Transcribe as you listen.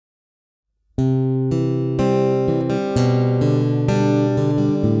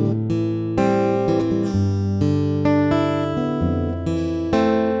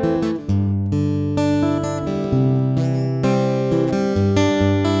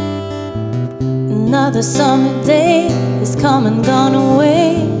Another summer day has come and gone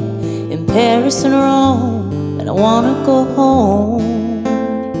away in Paris and Rome, and I wanna go home.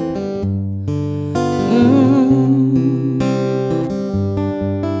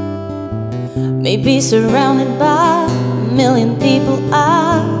 Maybe surrounded by a million people,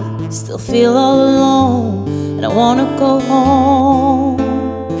 I still feel all alone, and I wanna go home.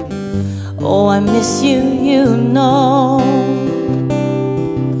 Oh, I miss you, you know.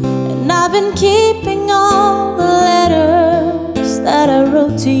 And I've been keeping all the letters that I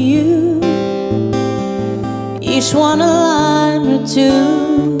wrote to you, each one a line or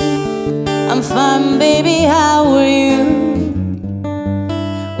two. I'm fine, baby, how are you?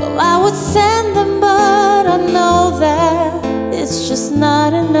 Well, I would send them, but I know that it's just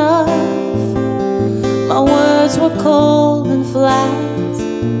not enough. My words were cold and flat,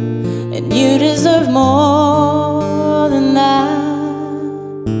 and you deserve more than that.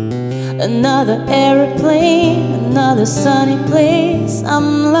 Another aeroplane, another sunny place.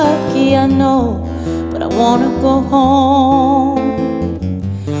 I'm lucky, I know, but I wanna go home.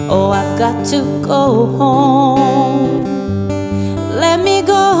 Oh, I've got to go home. Let me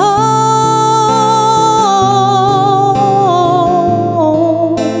go home.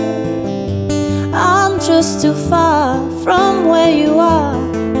 I'm just too far from where you are.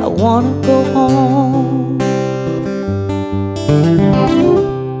 I wanna go home.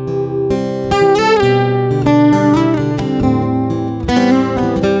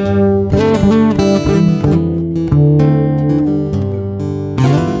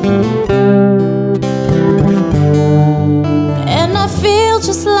 And I feel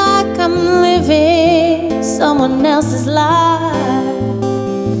just like I'm living someone else's life.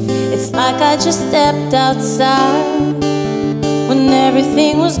 It's like I just stepped outside when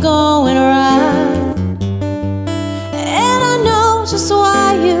everything was going right. And I know just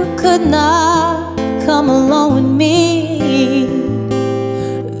why you could not come along with me.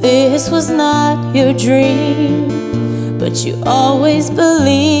 This was not your dream, but you always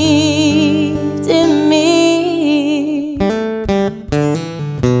believed in me.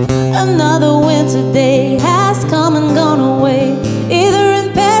 Another winter day has come and gone away, either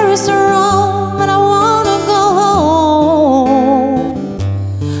in Paris or Rome, and I wanna go home.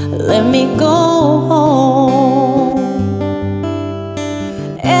 Let me go home.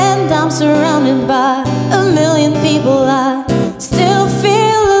 And I'm surrounded by a million people, I still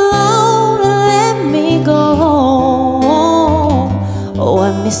feel alone. Let me go home. Oh, I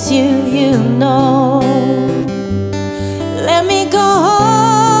miss you, you know. Let me go home.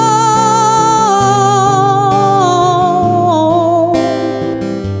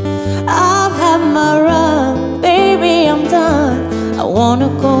 I've had my run, baby, I'm done. I wanna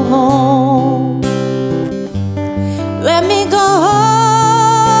go home. Let me go home.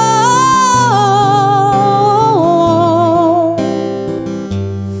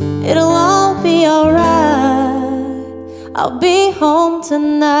 It'll all be alright. I'll be home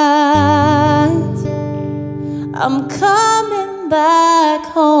tonight. I'm coming back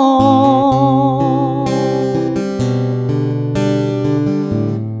home.